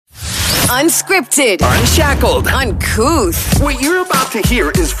Unscripted. Unshackled. Uncouth. What you're about to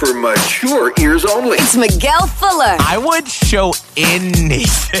hear is for mature ears only. It's Miguel Fuller. I would show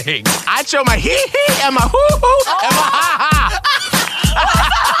anything. I'd show my hee-hee and my hoo-hoo and my ha-ha.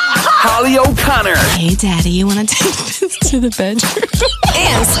 Holly O'Connor. Hey, Daddy, you want to take this to the bedroom?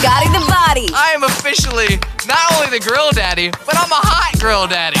 And Scotty the Body. I am officially not only the grill daddy, but I'm a hot grill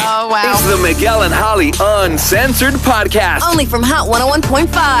daddy. Oh, wow. It's the Miguel and Holly Uncensored Podcast. Only from Hot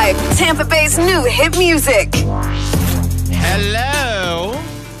 101.5, Tampa Bay's new hit music. Hello,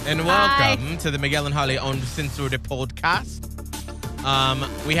 and welcome to the Miguel and Holly Uncensored Podcast.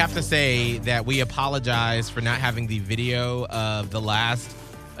 We have to say that we apologize for not having the video of the last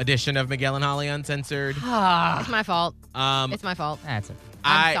edition of Miguel and Holly Uncensored. It's my fault. It's my fault. That's it.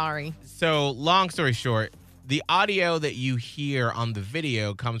 I'm sorry. So, long story short, the audio that you hear on the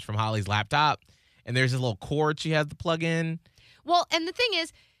video comes from Holly's laptop, and there's a little cord she has to plug in. Well, and the thing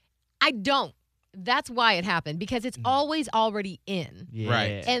is, I don't. That's why it happened, because it's always already in. Yeah.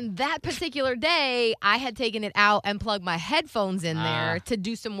 Right. And that particular day, I had taken it out and plugged my headphones in there to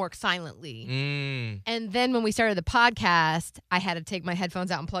do some work silently. And then when we started the podcast, I had to take my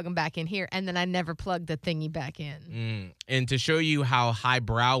headphones out and plug them back in here. And then I never plugged the thingy back in. And to show you how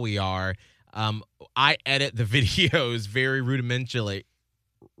highbrow we are, I edit the videos very rudimentarily.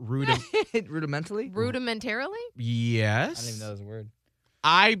 Rudimentally? Rudimentarily? Yes. I didn't even know that was a word.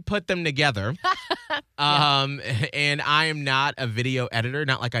 I put them together. And I am not a video editor,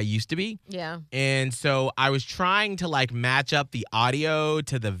 not like I used to be. Yeah. And so I was trying to like match up the audio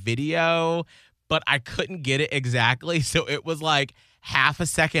to the video, but I couldn't get it exactly. So it was like half a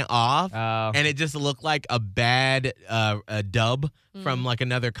second off. And it just looked like a bad a dub from like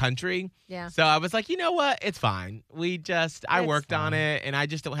another country. Yeah. So I was like, you know what? It's fine. I worked on it, and I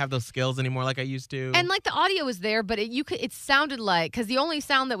just don't have those skills anymore like I used to. And like the audio was there, but it sounded like, because the only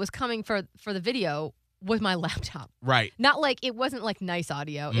sound that was coming for the video was my laptop. Right. Not like, it wasn't like nice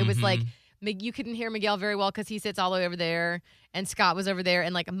audio. It was like, you couldn't hear Miguel very well because he sits all the way over there, and Scott was over there,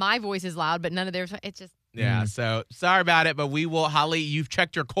 and like my voice is loud, but none of theirs. It's just. Yeah, so sorry about it, but we will. Holly, you've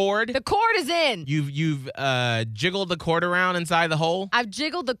checked your cord. The cord is in. You've jiggled the cord around inside the hole. I've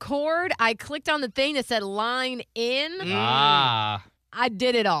jiggled the cord. I clicked on the thing that said line in. Ah. I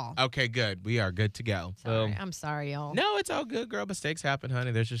did it all. Okay, good. We are good to go. Sorry. I'm sorry, y'all. No, it's all good, girl. Mistakes happen,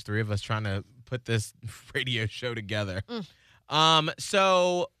 honey. There's just three of us trying to put this radio show together.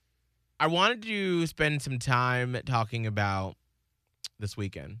 So I wanted to spend some time talking about this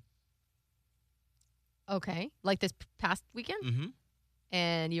weekend. Okay. Like this past weekend? Mm-hmm.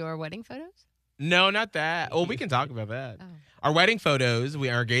 And your wedding photos? No, not that. Oh, we can talk about that. Oh. Our wedding photos,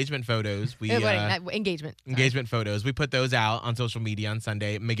 our engagement photos. Engagement. Sorry. Engagement photos. We put those out on social media on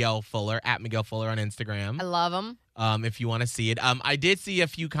Sunday. Miguel Fuller, at Miguel Fuller on Instagram. I love them. If you want to see it. I did see a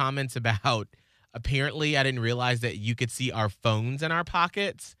few comments about, apparently I didn't realize that you could see our phones in our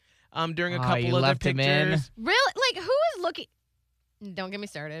pockets during a couple of the pictures. Really? Like, who is looking? Don't get me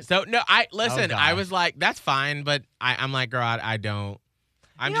started. So, no, I God. I was like, that's fine, but I'm like, girl, I don't.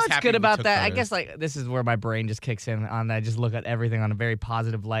 I'm You know just what's happy good we about took that? I photos. guess like this is where my brain just kicks in on that. I just look at everything on a very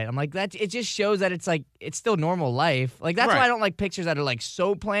positive light. I'm like, that it just shows that it's like it's still normal life. Like that's why Right. I don't like pictures that are like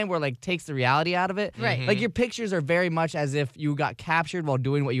so planned where like takes the reality out of it. Right. Like your pictures are very much as if you got captured while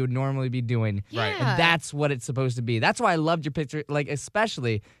doing what you would normally be doing. Right. Yeah. And that's what it's supposed to be. That's why I loved your picture, like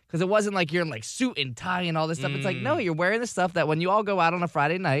especially because it wasn't like you're in like suit and tie and all this stuff. It's like, no, you're wearing the stuff that when you all go out on a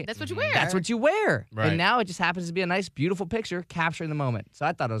Friday night, That's what you wear. that's what you wear. Right. And now it just happens to be a nice, beautiful picture capturing the moment. So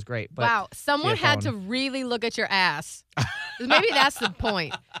I thought it was great. But Wow. Someone Yeah, had to phone. really look at your ass. Maybe that's the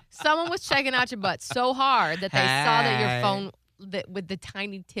point. Someone was checking out your butt so hard that they saw that your phone with the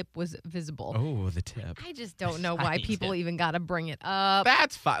tiny tip was visible. Oh, the tip. I just don't know why Tiny people tip. even got to bring it up.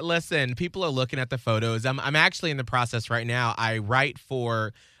 That's fine. Listen, people are looking at the photos. I'm actually in the process right now. I write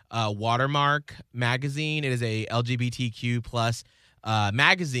for Watermark magazine. It is a LGBTQ plus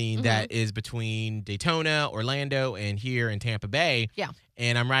magazine that is between Daytona, Orlando, and here in Tampa Bay. Yeah.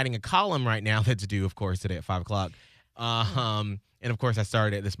 And I'm writing a column right now that's due, of course, today at 5 o'clock. And of course, I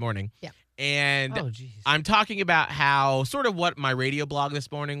started it this morning. Yeah. And Oh, geez. I'm talking about how sort of what my radio blog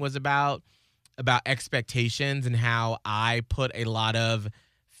this morning was about expectations and how I put a lot of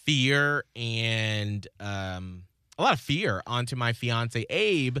fear and onto my fiance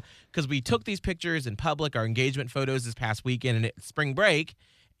Abe because we took these pictures in public, our engagement photos this past weekend and it's spring break.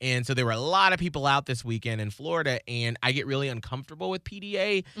 And so there were a lot of people out this weekend in Florida, and I get really uncomfortable with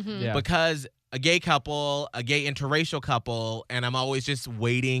PDA Yeah. because a gay couple, a gay interracial couple, and I'm always just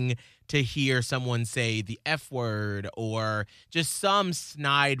waiting to hear someone say the F word or just some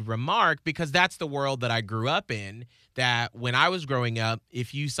snide remark, because that's the world that I grew up in. That when I was growing up,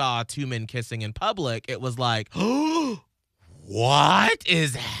 if you saw two men kissing in public, it was like, oh, what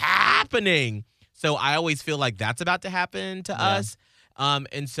is happening? So I always feel like that's about to happen to us.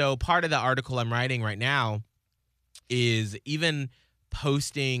 And so part of the article I'm writing right now is even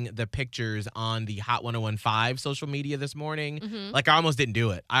posting the pictures on the Hot 1015 social media this morning. Like, I almost didn't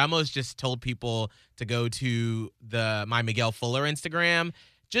do it. I almost just told people to go to my Miguel Fuller Instagram,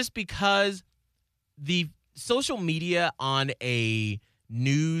 just because the social media on a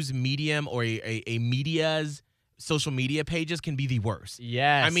news medium or a media's social media pages can be the worst.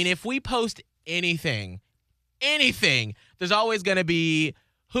 Yes. I mean, if we post anything, there's always going to be,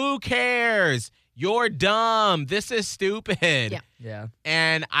 who cares? You're dumb. This is stupid. Yeah.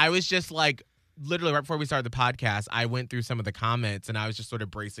 And I was just like, literally right before we started the podcast, I went through some of the comments and I was just sort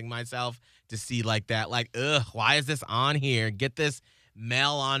of bracing myself to see like that, like, ugh, why is this on here? Get this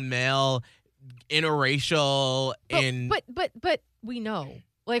male on male, interracial, But we know.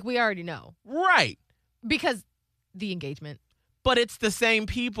 Like, we already know. Right. Because the engagement. But it's the same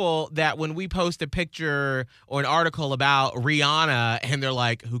people that when we post a picture or an article about Rihanna and they're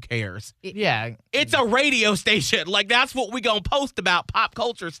like, who cares? Yeah. It's a radio station. Like, that's what we gonna post about pop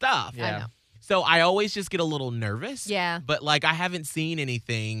culture stuff. Yeah. I know. So I always just get a little nervous. Yeah. But, like, I haven't seen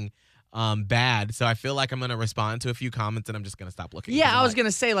anything bad. So I feel like I'm going to respond to a few comments and I'm just going to stop looking. Yeah, I was going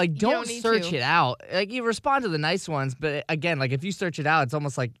to say, like, don't need search to. it out. Like, you respond to the nice ones, but again, like, if you search it out, it's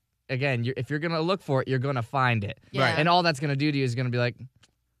almost like, again, if you're going to look for it, you're going to find it. Yeah. Right. And all that's going to do to you is going to be like,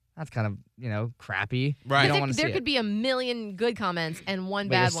 that's kind of, crappy. Right. You don't want to see There could be a million good comments and one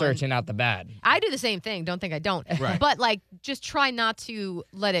but you're bad one. searching out the bad. I do the same thing. Don't think I don't. Right. But, like, just try not to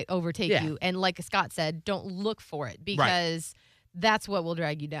let it overtake Yeah. you. And like Scott said, don't look for it, because that's what will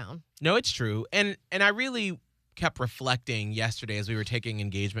drag you down. No, it's true. And I really kept reflecting yesterday as we were taking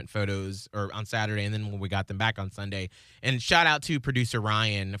engagement photos, or on Saturday, and then when we got them back on Sunday. And shout out to producer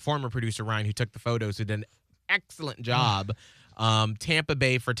Ryan, former producer Ryan, who took the photos, who did an excellent job. Tampa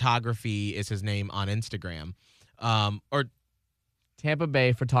Bay Photography is his name on Instagram. Or Tampa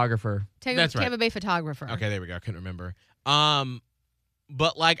Bay photographer. That's right. Tampa Bay photographer. Okay, there we go. I couldn't remember.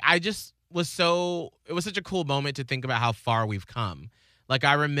 But, like, I just was it was such a cool moment to think about how far we've come. Like,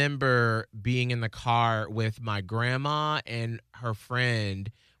 I remember being in the car with my grandma and her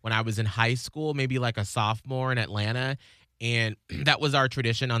friend when I was in high school, maybe like a sophomore in Atlanta. And that was our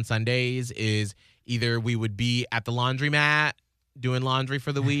tradition on Sundays, is either we would be at the laundromat doing laundry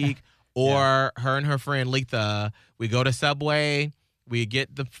for the week, or her and her friend Letha, we go to Subway, we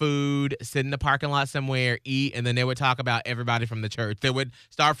get the food, sit in the parking lot somewhere, eat, and then they would talk about everybody from the church. They would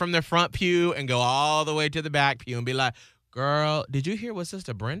start from the front pew and go all the way to the back pew and be like, girl, did you hear what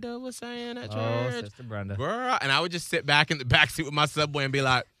Sister Brenda was saying at church? Oh, Sister Brenda. Girl. And I would just sit back in the back seat with my Subway and be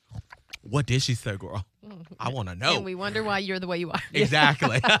like, what did she say, girl? I want to know. And we wonder why you're the way you are.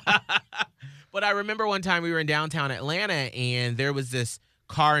 Exactly. But I remember one time we were in downtown Atlanta and there was this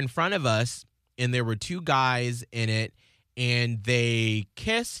car in front of us and there were two guys in it and they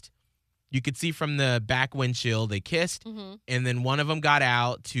kissed. You could see from the back windshield they kissed. Mm-hmm. And then one of them got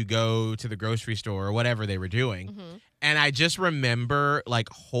out to go to the grocery store or whatever they were doing. Mm-hmm. And I just remember, like,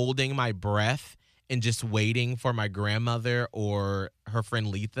 holding my breath and just waiting for my grandmother or her friend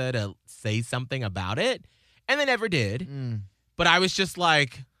Letha to say something about it. And they never did. But I was just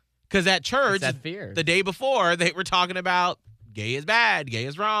like, because at church, that fear. the day before, they were talking about gay is bad, gay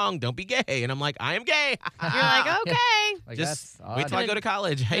is wrong, don't be gay. And I'm like, I am gay. You're like, okay. Like, Just that's wait till I odd. go to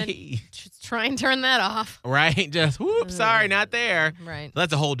college. Hey. Just try and turn that off. Right? Just, whoop, sorry, not there. Right.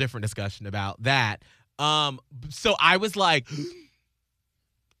 That's a whole different discussion about that. So I was like,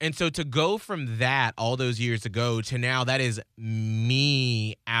 and so to go from that all those years ago to now, that is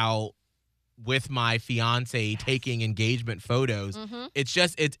me out with my fiance taking engagement photos. Mm-hmm. It's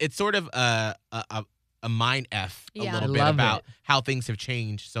just, it's sort of a mind F a Yeah. little I bit love about it. how things have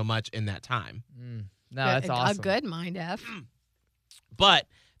changed so much in that time. No, that's awesome. A good mind F. But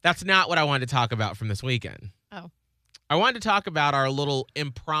that's not what I wanted to talk about from this weekend. Oh. I wanted to talk about our little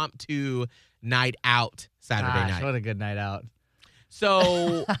impromptu night out Saturday Gosh, night. what a good night out.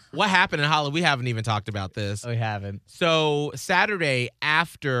 So what happened in Hollywood? We haven't even talked about this. We haven't. So Saturday,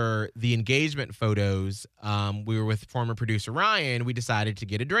 after the engagement photos, we were with former producer Ryan. We decided to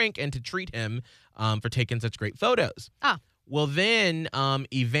get a drink and to treat him for taking such great photos. Ah. Well, then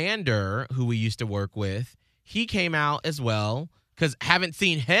Evander, who we used to work with, he came out as well because haven't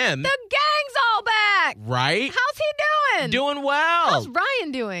seen him. The gang's all back. Right? How's he doing? Doing well. How's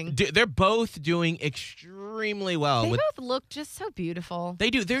Ryan doing? They're both doing extremely extremely well. They both look just so beautiful. They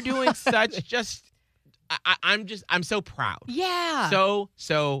do. They're doing such just. I'm so proud. Yeah.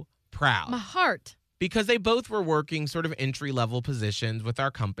 So proud. My heart. Because they both were working sort of entry level positions with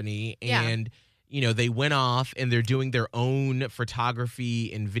our company, Yeah. and they went off and they're doing their own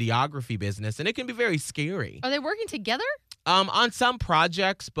photography and videography business, and it can be very scary. Are they working together? On some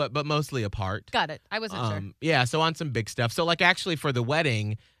projects, but mostly apart. Got it. I wasn't sure. Yeah, so on some big stuff. So like actually for the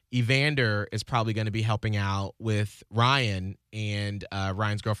wedding, Evander is probably going to be helping out with Ryan and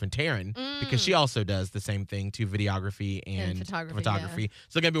Ryan's girlfriend Taryn, because she also does the same thing too, videography and photography.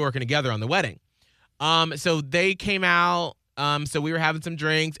 So they're going to be working together on the wedding. So they came out. So we were having some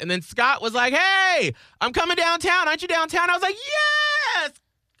drinks, and then Scott was like, "Hey, I'm coming downtown. Aren't you downtown?" I was like, "Yes,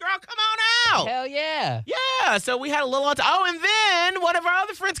 girl, come on out." Hell yeah. Yeah. So we had a little. Oh, and then one of our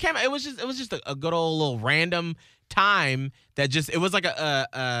other friends came out. It was just a good old little random time that it was like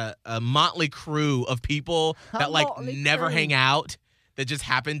a motley crew of people that like never hang out, that just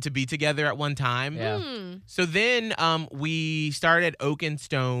happened to be together at one time. Yeah. So then we started at Oak and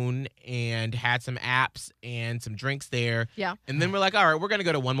Stone and had some apps and some drinks there. Yeah. And then we're like, all right, we're going to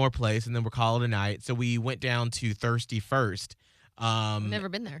go to one more place, and then we'll call it a night. So we went down to Thirsty First. Never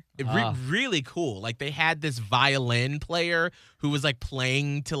been there. Really cool. Like they had this violin player who was like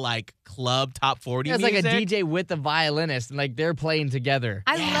playing to like club top 40 It was music. like a DJ with the violinist, and like they're playing together.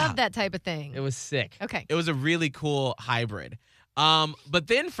 I love that type of thing. It was sick. Okay. It was a really cool hybrid. But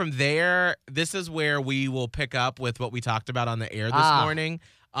then from there, this is where we will pick up with what we talked about on the air this morning.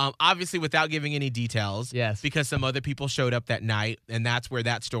 Obviously, without giving any details. Yes. Because some other people showed up that night, and that's where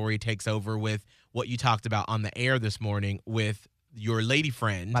that story takes over with what you talked about on the air this morning with your lady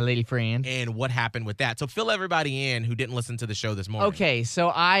friend. My lady friend. And what happened with that. So fill everybody in who didn't listen to the show this morning. Okay, so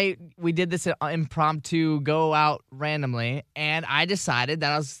we did this impromptu go out randomly, and I decided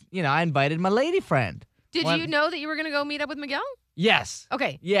that I invited my lady friend. Did you know that you were going to go meet up with Miguel? Yes.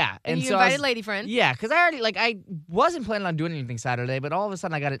 Okay. Yeah. And you so invited lady friend? Yeah, because I wasn't planning on doing anything Saturday, but all of a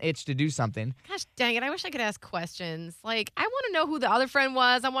sudden I got an itch to do something. Gosh dang it. I wish I could ask questions. Like, I want to know who the other friend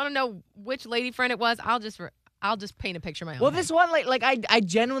was. I want to know which lady friend it was. I'll just paint a picture of my own. Well, head. this one, I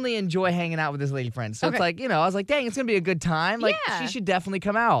genuinely enjoy hanging out with this lady friend. So Okay. it's like, I was like, dang, it's going to be a good time. Like, Yeah. she should definitely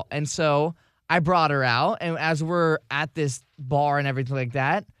come out. And so I brought her out. And as we're at this bar and everything like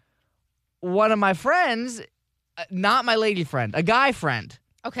that, one of my friends, not my lady friend, a guy friend.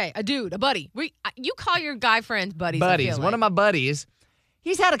 Okay, a dude, a buddy. You call your guy friends buddies. I feel One like. of my buddies.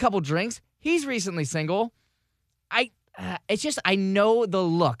 He's had a couple drinks. He's recently single. It's just, I know the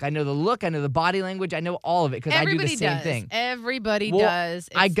look. I know the body language. I know all of it because I do the Everybody same does. thing. Everybody Well, does.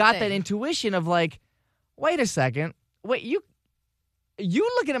 I It's got the that thing. intuition of like, wait a second. Wait, you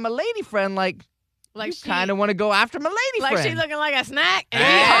looking at my lady friend like you she kind of want to go after my lady like friend. she looking like a snack. And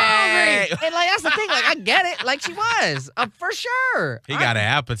Hey! he's hungry. And like that's the thing. Like I get it. Like she was for sure. He got an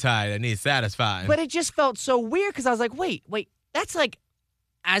appetite that needs satisfying. But it just felt so weird because I was like, wait. That's like,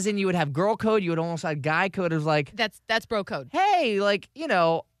 as in you would have girl code. You would almost have guy code. It was like, That's bro code. hey, like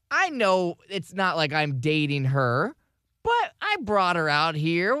I know it's not like I'm dating her, but I brought her out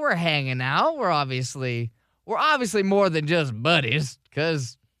here. We're hanging out. We're obviously more than just buddies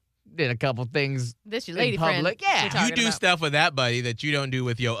because did a couple things. This your In lady friend. public, yeah. you're You talking you do about. stuff with that buddy that you don't do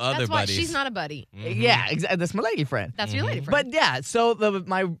with your other That's why buddies. she's not a buddy. Yeah, exactly. That's my lady friend. That's your lady friend. But yeah, so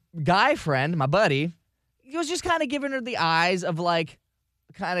my guy friend, my buddy, he was just kind of giving her the eyes of like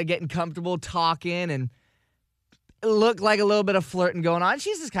kind of getting comfortable talking, and it looked like a little bit of flirting going on.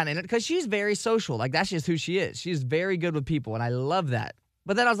 She's just kind of in it because she's very social. Like that's just who she is. She's very good with people, and I love that.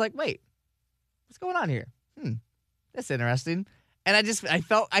 But then I was like, wait, what's going on here? That's interesting. And I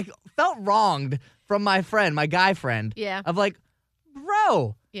felt wronged from my friend, my guy friend. Yeah. Of like,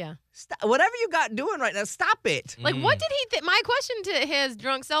 bro, Yeah. whatever you got doing right now, stop it. Like, what did he think? My question to his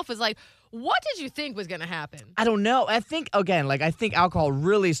drunk self was like, what did you think was going to happen? I don't know. I think alcohol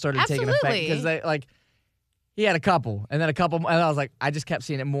really started taking effect Absolutely. because he had a couple, and then a couple, and I was like, I just kept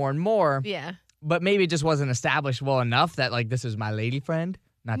seeing it more and more. Yeah. But maybe it just wasn't established well enough that like this is my lady friend,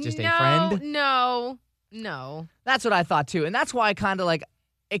 not just a friend. No. That's what I thought too, and that's why I kind of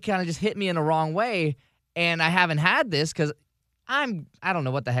it kind of just hit me in the wrong way, and I haven't had this because I don't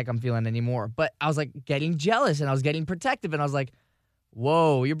know what the heck I'm feeling anymore. But I was like getting jealous, and I was getting protective, and I was like,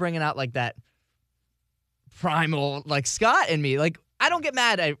 whoa, you're bringing out like that primal like Scott in me. Like I don't get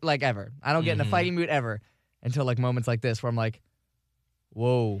mad ever. I don't get in a fighting mood ever until like moments like this where I'm like,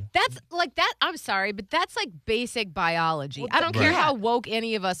 whoa. That's like that. I'm sorry, but that's like basic biology. I don't care Right. how woke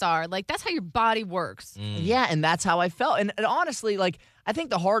any of us are. Like, that's how your body works. Yeah, and that's how I felt. And honestly, like I think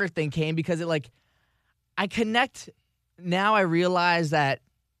the harder thing came because I connect. Now I realize that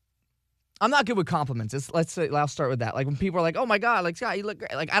I'm not good with compliments. I'll start with that. Like when people are like, "Oh my God, like Scott, you look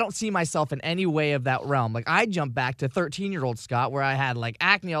great." Like I don't see myself in any way of that realm. Like I jump back to 13-year-old Scott where I had like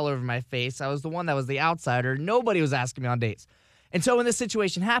acne all over my face. I was the one that was the outsider. Nobody was asking me on dates. And so when this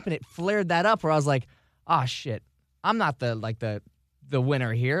situation happened, it flared that up where I was like, "Oh shit, I'm not the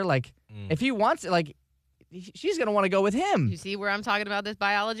winner here." Like if he wants it, like she's gonna want to go with him. You see where I'm talking about this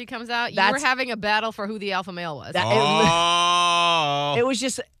biology comes out? You That's- were having a battle for who the alpha male was.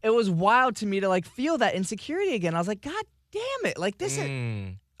 It was wild to me to like feel that insecurity again. I was like, God damn it. Like this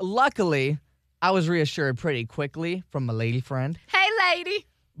is luckily I was reassured pretty quickly from my lady friend. Hey, lady.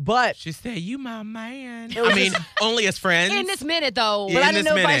 But She said, "You my man." was I mean, only as friends. In this minute, though. Yeah. but I in didn't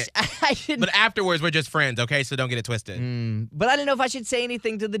this know minute. if I should But afterwards, we're just friends, okay? So don't get it twisted. but I didn't know if I should say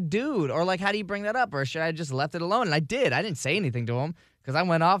anything to the dude or like how do you bring that up or should I just left it alone? And I did. I didn't say anything to him because I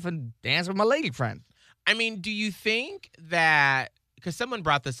went off and danced with my lady friend. I mean, do you think that, because someone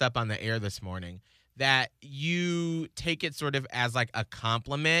brought this up on the air this morning, that you take it sort of as like a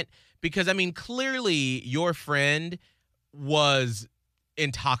compliment? Because, I mean, clearly your friend was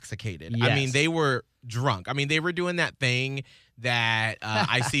intoxicated. I mean, Yes. they were drunk. I mean, they were doing that thing that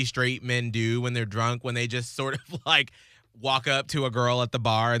I see straight men do when they're drunk, when they just sort of like walk up to a girl at the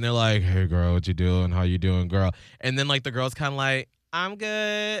bar and they're like, "Hey, girl, what you doing? How you doing, girl?" And then like the girl's kind of like, "I'm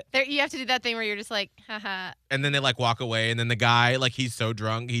good." You have to do that thing where you're just like, haha. And then they like walk away, and then the guy, like, he's so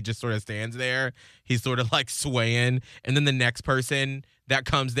drunk, he just sort of stands there. He's sort of like swaying, and then the next person that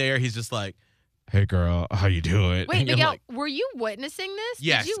comes there, he's just like, "Hey, girl, how you doing?" Wait, And you're Miguel, like, were you witnessing this?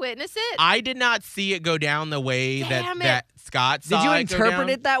 Yes. Did you witness it? I did not see it go down the way Damn it. that Scott saw Did you it go interpret down.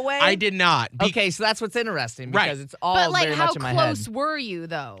 it that way? I did not. Okay, so that's what's interesting Right. because it's all but like, very how much in my close head. were you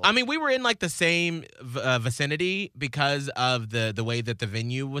though? I mean, we were in like the same vicinity because of the way that the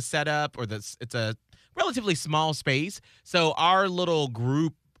venue was set up, or it's a relatively small space. So our little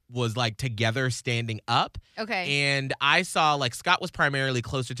group was like together standing up. Okay. And I saw like Scott was primarily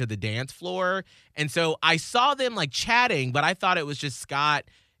closer to the dance floor. And so I saw them like chatting, but I thought it was just Scott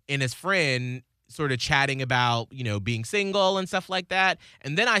and his friend sort of chatting about, you know, being single and stuff like that.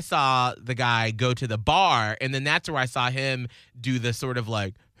 And then I saw the guy go to the bar, and then that's where I saw him do the sort of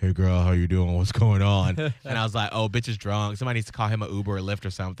like, "Hey girl, how you doing? What's going on?" And I was like, "Oh, bitch is drunk. Somebody needs to call him an Uber or Lyft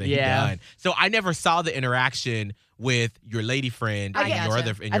or something." He Yeah. done. So I never saw the interaction with your lady friend I and your gotcha.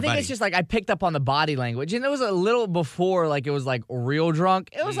 other and your I think buddy. it's just like I picked up on the body language, and it was a little before like it was like real drunk.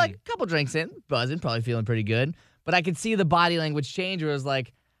 It was like a couple drinks in, buzzing, probably feeling pretty good. But I could see the body language change where it was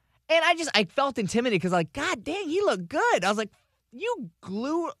like, and I felt intimidated because like, God dang, he looked good. I was like, you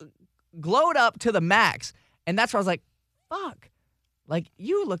glowed up to the max, and that's where I was like, fuck, like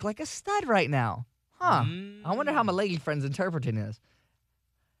you look like a stud right now, huh? I wonder how my lady friend's interpreting this.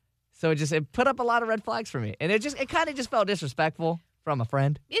 So it put up a lot of red flags for me, and it kind of just felt disrespectful from a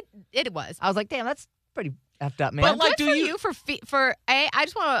friend. It was. I was like, damn, that's pretty effed up, man. But, like, Good do for you- you for I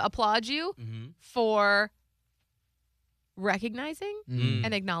just want to applaud you Mhm. for recognizing Mm.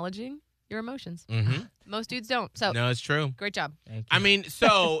 and acknowledging your emotions. Mhm. Most dudes don't. So No, it's true. great job. Thank you. I mean,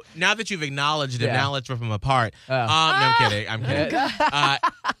 so now that you've acknowledged it, Yeah. now let's rip them apart. Oh. No, I'm kidding. I'm kidding. Uh,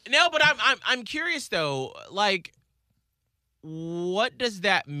 No, but I'm curious though. Like, what does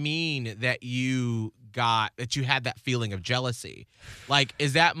that mean that you had that feeling of jealousy? Like,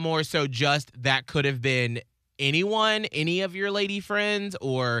 is that more so just that could have been anyone, any of your lady friends,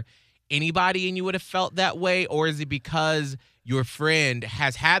 or anybody, and you would have felt that way, or is it because your friend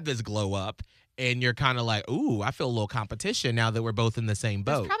has had this glow up and you're kind of like, ooh, I feel a little competition now that we're both in the same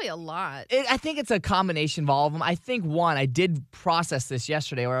There's boat? probably a lot. I think it's a combination of all of them. I think one, I did process this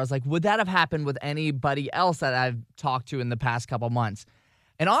yesterday where I was like, would that have happened with anybody else that I've talked to in the past couple months?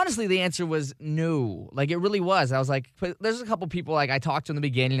 And honestly, the answer was no. Like, it really was. I was like, but there's a couple people like I talked to in the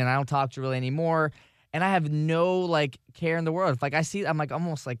beginning and I don't talk to really anymore. And I have no like care in the world. If like I see, I'm like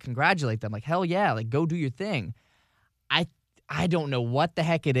almost like congratulate them. Like, hell yeah, like go do your thing. I don't know what the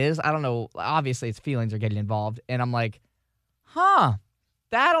heck it is. I don't know. Obviously, it's feelings are getting involved. And I'm like, I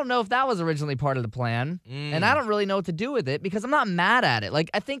don't know if that was originally part of the plan. And I don't really know what to do with it because I'm not mad at it. Like,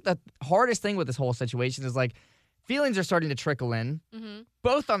 I think the hardest thing with this whole situation is like feelings are starting to trickle in,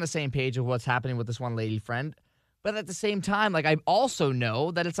 both on the same page of what's happening with this one lady friend. But at the same time, like, I also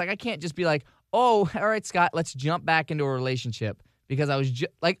know that it's like I can't just be like, oh, all right, Scott, let's jump back into a relationship because I was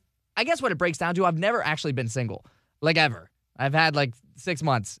like, I guess what it breaks down to, I've never actually been single, like ever. I've had like 6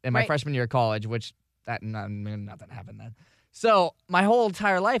 months in my Right. freshman year of college, which nothing happened then. So my whole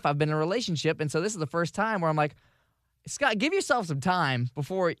entire life I've been in a relationship, and so this is the first time where I'm like, Scott, give yourself some time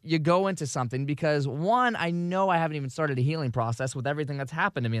before you go into something because one, I know I haven't even started a healing process with everything that's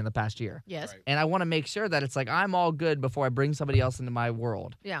happened to me in the past year. Yes. Right. And I want to make sure that it's like I'm all good before I bring somebody else into my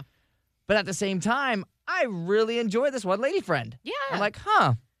world. Yeah. But at the same time, I really enjoy this one lady friend. Yeah. I'm like,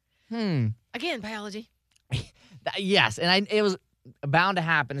 Again, biology. Yes, and it was bound to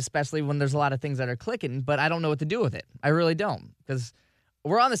happen, especially when there's a lot of things that are clicking, but I don't know what to do with it. I really don't, because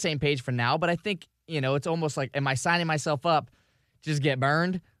we're on the same page for now, but I think, it's almost like, am I signing myself up to just get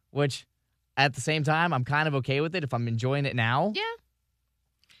burned? Which, at the same time, I'm kind of okay with it if I'm enjoying it now. Yeah.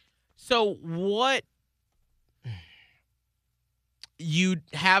 So what you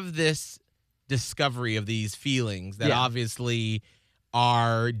have this discovery of these feelings that obviously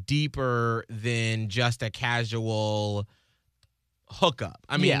are deeper than just a casual hookup.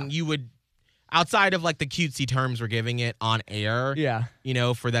 I mean, you would, outside of like the cutesy terms we're giving it on air,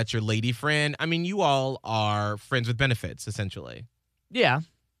 for that's your lady friend. I mean, you all are friends with benefits, essentially. Yeah.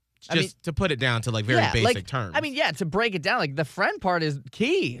 Just to put it down to like very basic terms. I mean, to break it down, like the friend part is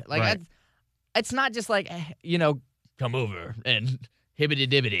key. Like, Right. it's not just like, come over and hibbity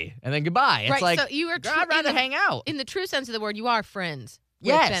dibbity and then goodbye. It's Right, like, so you are I'd rather hang out. In the true sense of the word, you are friends with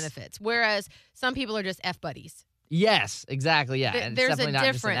Yes. benefits, whereas some people are just F buddies. Yes, exactly. Yeah. And it's There's a definitely not just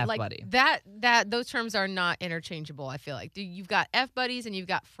an different F like buddy. that those terms are not interchangeable, I feel like. You've got F buddies and you've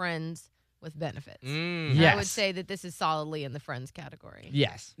got friends with benefits. And I would Yes. say that this is solidly in the friends category.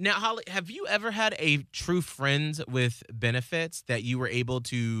 Yes. Now, Holly, have you ever had a true friends with benefits that you were able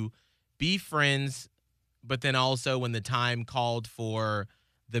to be friends, but then also when the time called for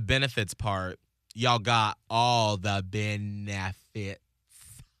the benefits part, y'all got all the benefits?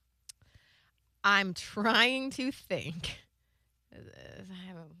 I'm trying to think.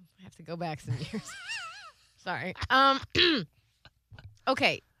 I have to go back some years. Sorry.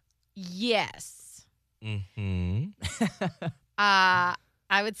 Okay. Yes. Mm-hmm. I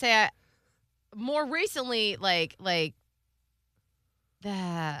would say more recently, I've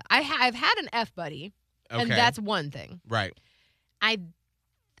had an F buddy, Okay. and that's one thing. Right.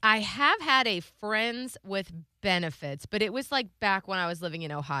 I have had a friends with benefits, but it was like back when I was living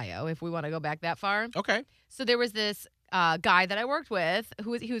in Ohio, if we want to go back that far. Okay. So there was this guy that I worked with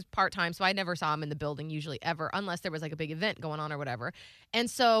he was part-time, so I never saw him in the building usually ever, unless there was like a big event going on or whatever. And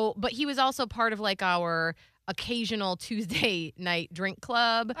so, but he was also part of like our occasional Tuesday night drink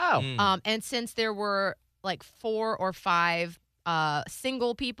club. Oh. And since there were like 4 or 5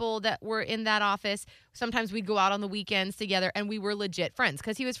 single people that were in that office, sometimes we'd go out on the weekends together, and we were legit friends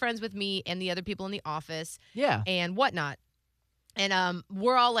because he was friends with me and the other people in the office Yeah. and whatnot. And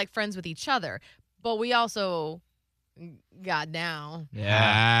we're all like friends with each other, but we also got down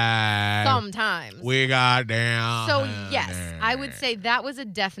sometimes. We got down. So yes, I would say that was a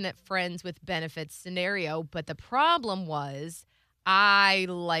definite friends with benefits scenario, but the problem was I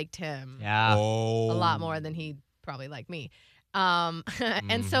liked him Yeah. a lot more than he probably liked me.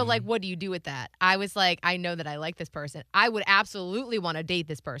 And so like, what do you do with that? I was like, I know that I like this person. I would absolutely want to date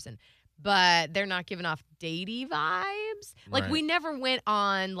this person, but they're not giving off datey vibes. Like Right. we never went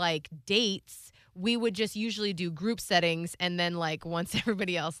on like dates. We would just usually do group settings, and then like once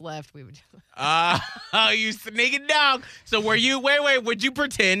everybody else left, we would. You sneaking down. So were you, wait, would you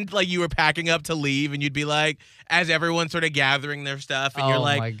pretend like you were packing up to leave, and you'd be like, as everyone's sort of gathering their stuff, and you're Oh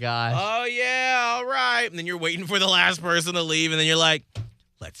like, my gosh. oh yeah, all right. And then you're waiting for the last person to leave, and then you're like,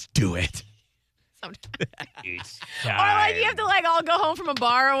 let's do it. Sometimes. Or like you have to like all go home from a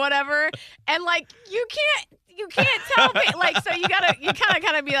bar or whatever, and like you can't tell me like, so you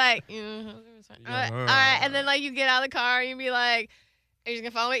kind of be like, all right, and then like you get out of the car and you be like, are you just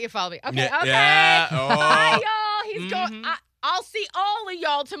gonna follow me? You follow me, okay, Yeah, okay. yeah, oh. Bye, y'all. He's going. I'll see all of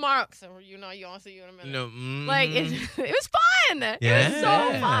y'all tomorrow. So I'll see you in a minute. No, Like it was fun. It was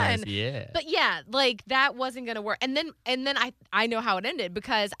so fun. Yeah. But yeah, like that wasn't gonna work. And then I know how it ended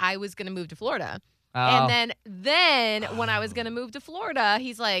because I was gonna move to Florida. Oh. And then when I was gonna move to Florida,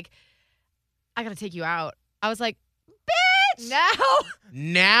 he's like, I gotta take you out. I was like, bitch!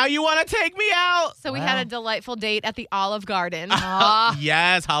 Now you want to take me out? So we had a delightful date at the Olive Garden.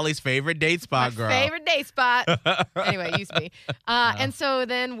 Yes, Holly's favorite date spot, My girl. favorite date spot. Anyway, it used to be. And so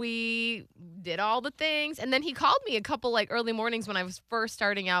then we did all the things. And then he called me a couple like early mornings when I was first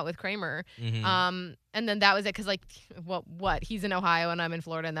starting out with Kramer. Mhm. And then that was it. Because like, what? He's in Ohio and I'm in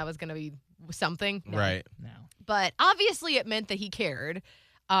Florida, and that was going to be something. No. Right. No. But obviously it meant that he cared.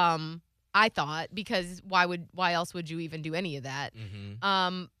 I thought, because why else would you even do any of that?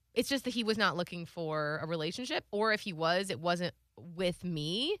 Mm-hmm. It's just that he was not looking for a relationship, or if he was, it wasn't with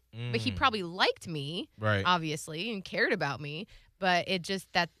me. But he probably liked me, Right. obviously, and cared about me. But it just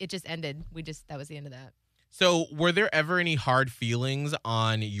ended. That was the end of that. So, were there ever any hard feelings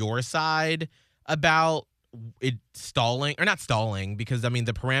on your side about it stalling, or not stalling, because I mean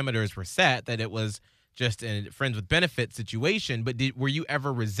the parameters were set that it was just a friends with benefits situation. But were you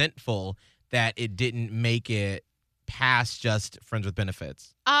ever resentful that it didn't make it past just friends with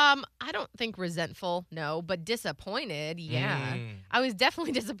benefits? I don't think resentful, no, but disappointed, yeah. Mm. I was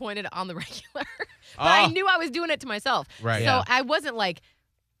definitely disappointed on the regular, but I knew I was doing it to myself. Right. So Yeah. I wasn't like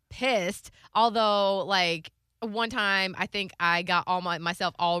pissed, although like one time I think I got all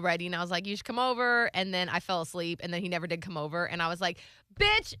myself all ready and I was like, you should come over, and then I fell asleep and then he never did come over and I was like,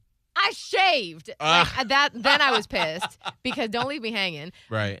 bitch, I shaved. Like, then I was pissed because don't leave me hanging.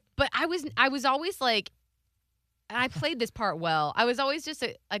 Right. But I was always like, and I played this part well. I was always just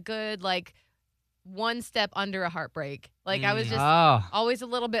a good like one step under a heartbreak. Like I was just Oh. always a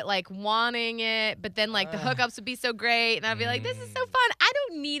little bit like wanting it, but then like the hookups would be so great, and I'd be like, "This is so fun. I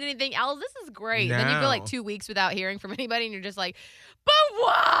don't need anything else. This is great." Then you go like No. 2 weeks without hearing from anybody, and you're just like, "But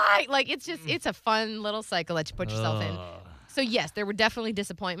why?" Like it's a fun little cycle that you put yourself in. So yes, there were definitely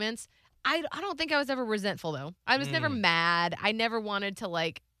disappointments. I don't think I was ever resentful though. I was never mad. I never wanted to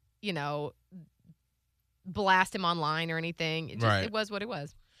like, blast him online or anything. It just Right. it was what it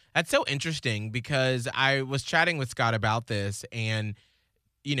was. That's so interesting because I was chatting with Scott about this and,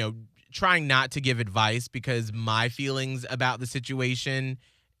 trying not to give advice because my feelings about the situation,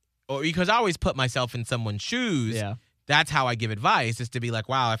 or because I always put myself in someone's shoes. Yeah. That's how I give advice, is to be like,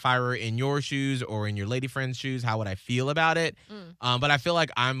 wow, if I were in your shoes or in your lady friend's shoes, how would I feel about it? But I feel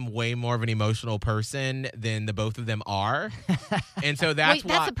like I'm way more of an emotional person than the both of them are. And so that's why.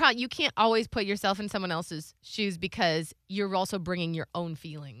 That's the problem. You can't always put yourself in someone else's shoes because you're also bringing your own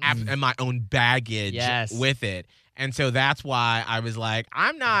feelings. And my own baggage Yes. with it. And so that's why I was like,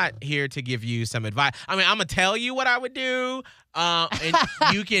 I'm not here to give you some advice. I mean, I'm going to tell you what I would do, and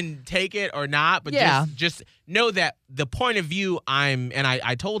you can take it or not. But Yeah. just know that the point of view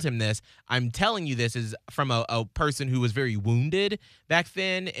I told him this, I'm telling you this is from a person who was very wounded back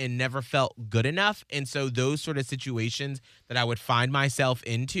then and never felt good enough. And so those sort of situations that I would find myself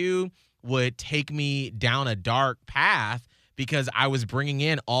into would take me down a dark path, because I was bringing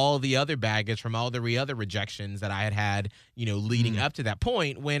in all the other baggage from all the other rejections that I had leading up to that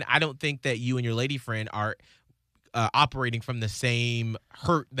point, when I don't think that you and your lady friend are operating from the same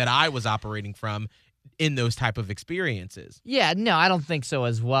hurt that I was operating from in those type of experiences. Yeah, no, I don't think so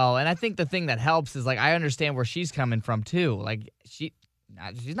as well. And I think the thing that helps is, like, I understand where she's coming from, too. Like, she's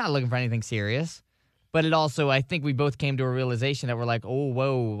not looking for anything serious. But it also, I think we both came to a realization that we're like, oh,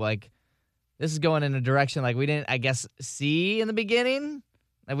 whoa, like, this is going in a direction, like, we didn't, I guess, see in the beginning.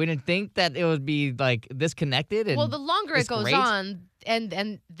 Like, we didn't think that it would be, like, this connected. And well, the longer it's it goes great. on,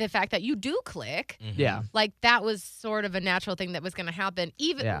 and the fact that you do click, Yeah. like that was sort of a natural thing that was going to happen,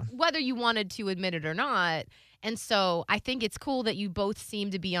 even Yeah. whether you wanted to admit it or not. And so I think it's cool that you both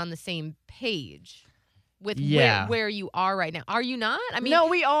seem to be on the same page with Yeah. where you are right now. Are you not? I mean, no,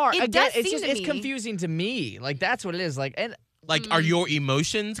 we are. it Again, does it's seem just, to it's me- confusing to me. Like, that's what it is. Like, and Like, are your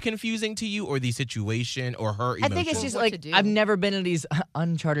emotions confusing to you, or the situation, or her emotions? I think it's just What to like, do. I've never been in these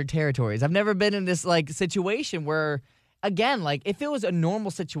uncharted territories. I've never been in this like situation where, again, like if it was a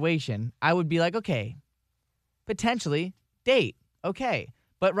normal situation, I would be like, okay, potentially date, okay.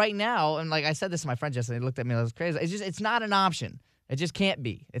 But right now, and like I said this to my friend yesterday, he looked at me like I was crazy. It's not an option. It just can't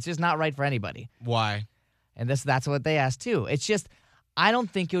be. It's just not right for anybody. Why? And that's what they asked too. It's just, I don't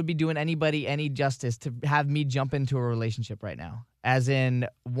think it would be doing anybody any justice to have me jump into a relationship right now. As in,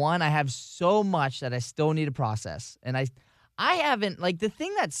 one, I have so much that I still need to process. And I haven't, like, the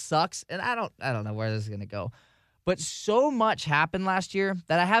thing that sucks, and I don't know where this is going to go, but so much happened last year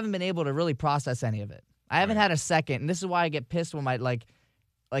that I haven't been able to really process any of it. I haven't had a second, and this is why I get pissed when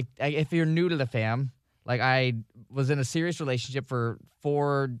if you're new to the fam, like I was in a serious relationship for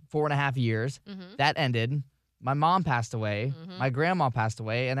 4.5 years. That ended. My mom passed away. My grandma passed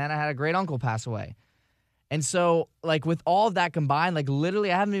away. And then I had a great uncle pass away. And so, like, with all of that combined, like,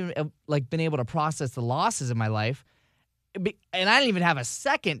 literally I haven't even, like, been able to process the losses in my life. And I didn't even have a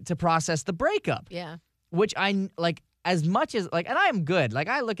second to process the breakup. yeah. Which I, like, as much as, like, and I am good. Like,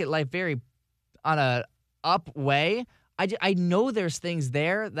 I look at life very on a up way. I know there's things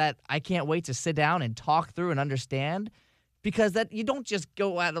there that I can't wait to sit down and talk through and understand, because that you don't just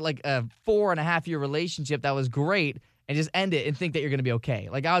go out of like a 4.5 year relationship that was great and just end it and think that you're going to be okay.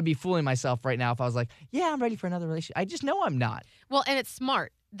 Like, I would be fooling myself right now if I was like, yeah, I'm ready for another relationship. I just know I'm not. Well, and it's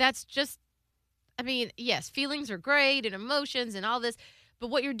smart. That's just, I mean, yes, feelings are great and emotions and all this, but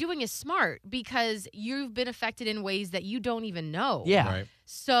what you're doing is smart because you've been affected in ways that you don't even know. Yeah. Right.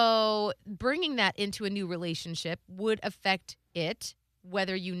 So bringing that into a new relationship would affect it,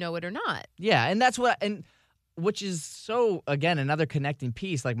 whether you know it or not. Yeah, and that's what, and which is so, again, another connecting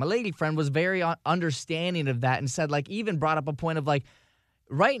piece. Like, my lady friend was very understanding of that and said, like, even brought up a point of, like,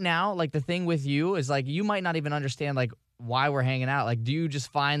 right now, like the thing with you is like you might not even understand like why we're hanging out. Like, do you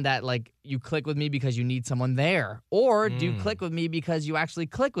just find that like you click with me because you need someone there? Or do you click with me because you actually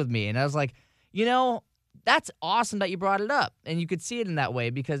click with me? And I was like, that's awesome that you brought it up. And you could see it in that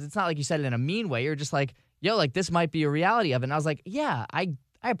way because it's not like you said it in a mean way. You're just like, yo, like this might be a reality of it. And I was like, yeah, I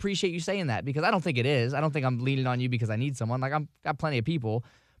appreciate you saying that because I don't think it is. I don't think I'm leaning on you because I need someone. Like, I've got plenty of people.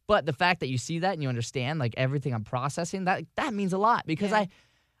 But the fact that you see that and you understand like everything I'm processing, that means a lot because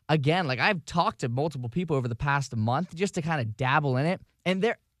I've talked to multiple people over the past month just to kind of dabble in it.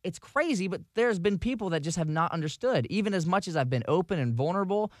 And it's crazy, but there's been people that just have not understood. Even as much as I've been open and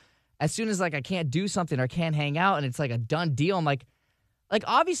vulnerable, as soon as like I can't do something or can't hang out and it's like a done deal, I'm like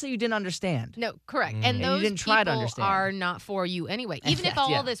obviously you didn't understand. No, correct. And those you didn't try to people understand. are not for you anyway. Even if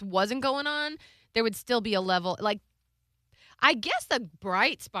all this wasn't going on, there would still be a level. Like, I guess the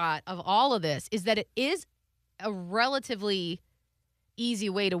bright spot of all of this is that it is a relatively easy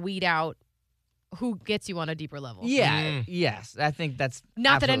way to weed out who gets you on a deeper level. Yeah, yes. I think that's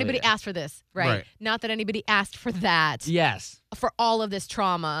not that absolutely anybody it. asked for this, right? Not that anybody asked for that. Yes. For all of this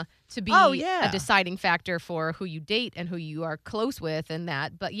trauma to be a deciding factor for who you date and who you are close with and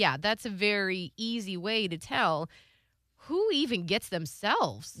that. But yeah, that's a very easy way to tell who even gets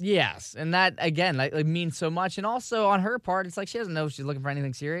themselves. Yes. And that, again, like means so much. And also on her part, it's like she doesn't know if she's looking for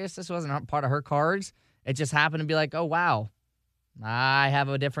anything serious. This wasn't part of her cards. It just happened to be like, oh, wow, I have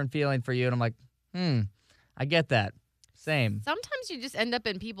a different feeling for you. And I'm like, I get that. Same. Sometimes you just end up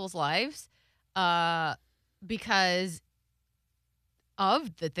in people's lives because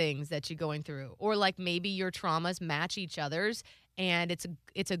of the things that you're going through. Or like maybe your traumas match each other's and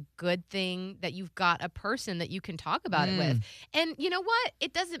it's a good thing that you've got a person that you can talk about it with. And you know what?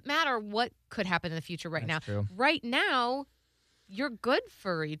 It doesn't matter what could happen in the future right That's now. true. Right now, you're good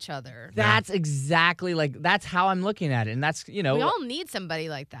for each other. That's exactly that's how I'm looking at it. And that's, we all need somebody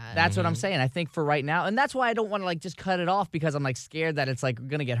like that. That's what I'm saying. I think for right now, and that's why I don't want to like just cut it off because I'm like scared that it's like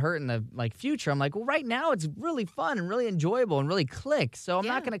going to get hurt in the like future. I'm like, well, right now it's really fun and really enjoyable and really click. So I'm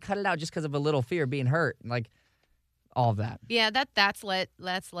not going to cut it out just because of a little fear of being hurt. Like all of that. Yeah, that's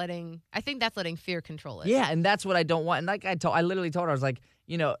letting fear control it. Yeah, and that's what I don't want. And like I literally told her, I was like,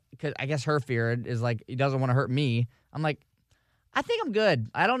 because I guess her fear is like he doesn't want to hurt me. I'm like, I think I'm good.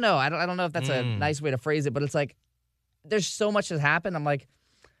 I don't know. I don't know if that's a nice way to phrase it, but it's like there's so much that's happened. I'm like,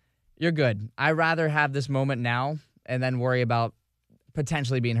 you're good. I'd rather have this moment now and then worry about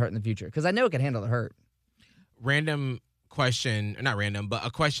potentially being hurt in the future because I know it can handle the hurt. Random question, not random, but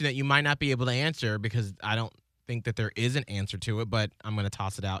a question that you might not be able to answer because I don't think that there is an answer to it, but I'm going to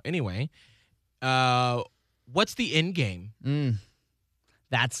toss it out anyway. What's the end game?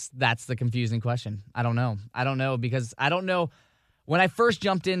 That's the confusing question. I don't know because I don't know. When I first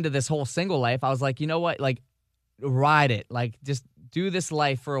jumped into this whole single life, I was like, you know what? Like, ride it. Like, just do this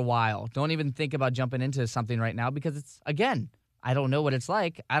life for a while. Don't even think about jumping into something right now because it's, again, I don't know what it's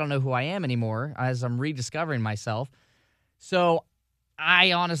like. I don't know who I am anymore as I'm rediscovering myself. So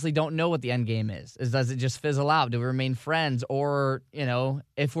I honestly don't know what the end game is. Does it just fizzle out? Do we remain friends? Or,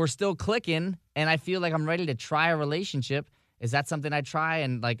 if we're still clicking and I feel like I'm ready to try a relationship, is that something I try?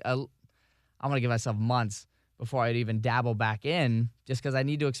 And like, I'm going to give myself months before I'd even dabble back in just because I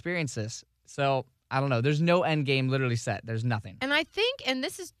need to experience this. So I don't know. There's no end game literally set. There's nothing. And I think, and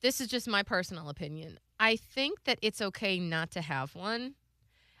this is just my personal opinion, I think that it's okay not to have one.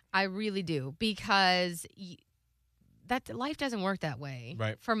 I really do because that life doesn't work that way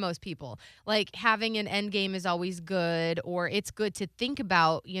for most people. Like having an end game is always good, or it's good to think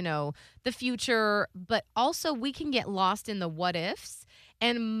about, the future, but also we can get lost in the what ifs.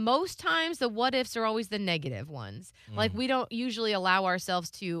 And most times the what ifs are always the negative ones. Like we don't usually allow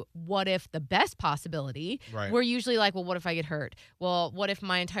ourselves to what if the best possibility. Right. We're usually like, well, what if I get hurt? Well, what if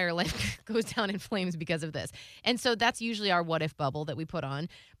my entire life goes down in flames because of this? And so that's usually our what if bubble that we put on.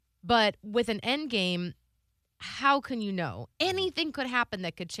 But with an end game, how can you know? Anything could happen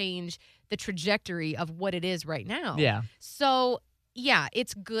that could change the trajectory of what it is right now. Yeah. So yeah,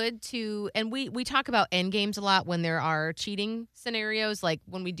 it's good to, and we talk about end games a lot when there are cheating scenarios, like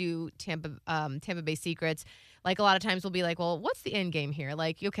when we do Tampa Bay Secrets. Like a lot of times we'll be like, well, what's the end game here?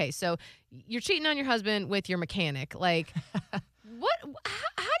 Like, okay, so you're cheating on your husband with your mechanic. Like, how do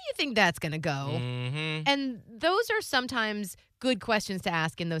you think that's going to go? And those are sometimes good questions to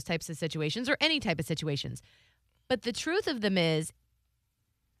ask in those types of situations or any type of situations. But the truth of them is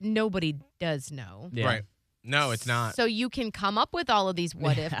nobody does know. Yeah. Right. No, it's not. So you can come up with all of these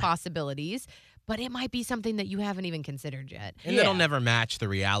what if possibilities, but it might be something that you haven't even considered yet. And it'll never match the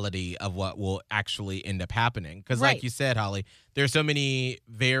reality of what will actually end up happening. Because like you said, Holly, there's so many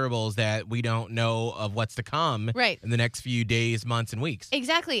variables that we don't know of what's to come in the next few days, months, and weeks.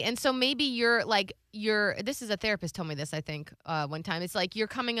 Exactly. And so maybe this is a therapist told me this, I think, one time. It's like you're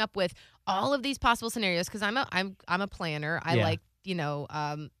coming up with all of these possible scenarios because I'm a planner. I like,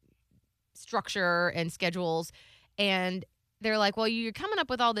 structure and schedules. And they're like, well, you're coming up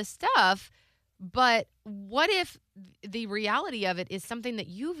with all this stuff, but what if the reality of it is something that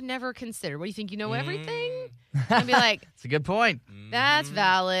you've never considered? What do you think? You know everything? And be like, that's a good point. That's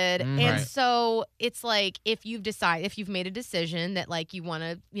valid. Mm-hmm. And so it's like if you've made a decision that like you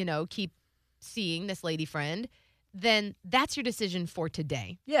want to, keep seeing this lady friend, then that's your decision for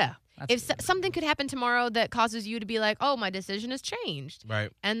today. Yeah. If something could happen tomorrow that causes you to be like, oh, my decision has changed.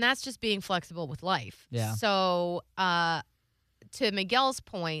 Right. And that's just being flexible with life. Yeah. So to Miguel's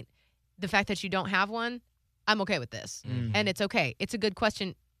point, the fact that you don't have one, I'm okay with this. Mm-hmm. And it's okay. It's a good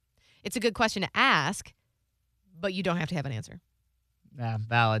question. It's a good question to ask, but you don't have to have an answer. Yeah,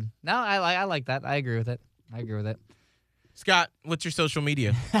 valid. No, I like that. I agree with it. Scott, what's your social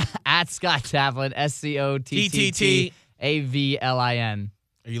media? At Scott Tavlin, SCOTTAVLIN.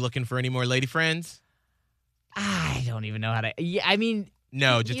 Are you looking for any more lady friends? I don't even know how to. Yeah, I mean,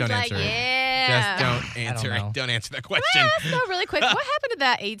 no, just He's don't answer it. Yeah. Just don't answer it. Don't answer that question. So really quick, what happened to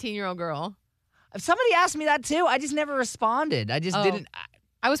that 18-year-old girl? somebody asked me that too. I just never responded. I just didn't.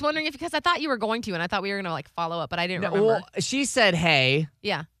 I was wondering because I thought you were going to, and I thought we were going to follow up, but I didn't remember. Well, she said, "Hey."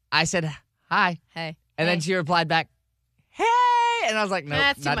 Yeah. I said, "Hi." Hey. And then she replied back, "Hey." And I was like, "Nope,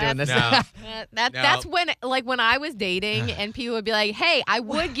 That's not too doing much. this." No. That's when I was dating and people would be like, "Hey," I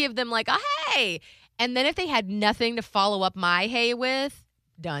would give them like a "hey," and then if they had nothing to follow up my "hey" with,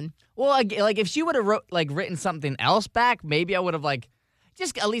 done. Well, like if she would have written something else back, maybe I would have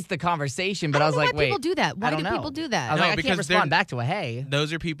just at least the conversation. But I was like, why wait, people do that? Why I don't do know. people do that? I was No, like, I because can't respond they're- back to a hey.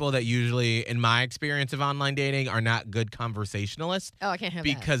 Those are people that usually, in my experience of online dating, are not good conversationalists. Oh, I can't have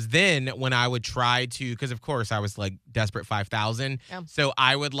Because then when I would try to, because of course I was desperate 5,000. Yeah. So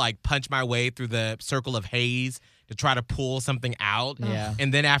I would punch my way through the circle of haze to try to pull something out. Yeah.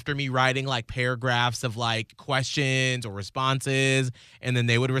 And then after me writing paragraphs of questions or responses, and then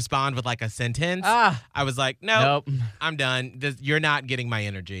they would respond with a sentence, I was like, nope. I'm done. You're not getting my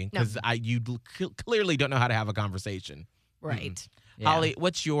energy because you clearly don't know how to have a conversation. that. Right. Yeah. Holly,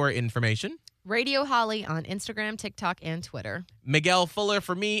 what's your information? Radio Holly on Instagram, TikTok, and Twitter. Miguel Fuller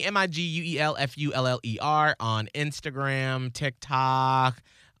for me, MiguelFuller on Instagram, TikTok,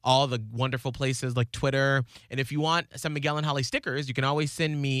 all the wonderful places like Twitter. And if you want some Miguel and Holly stickers, you can always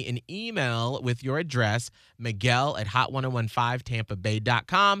send me an email with your address,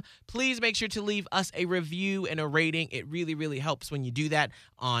 Miguel@hot1015tampabay.com. Please make sure to leave us a review and a rating. It really, really helps when you do that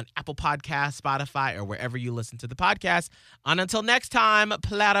on Apple Podcasts, Spotify, or wherever you listen to the podcast. And until next time,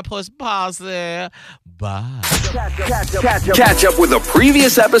 platypus posse. Bye. Catch up with the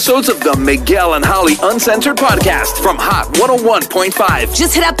previous episodes of the Miguel and Holly Uncensored podcast from Hot 101.5.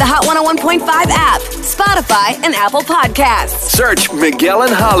 Just hit up the Hot 101.5 app, Spotify, and Apple Podcasts. Search Miguel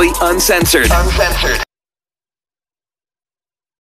and Holly Uncensored.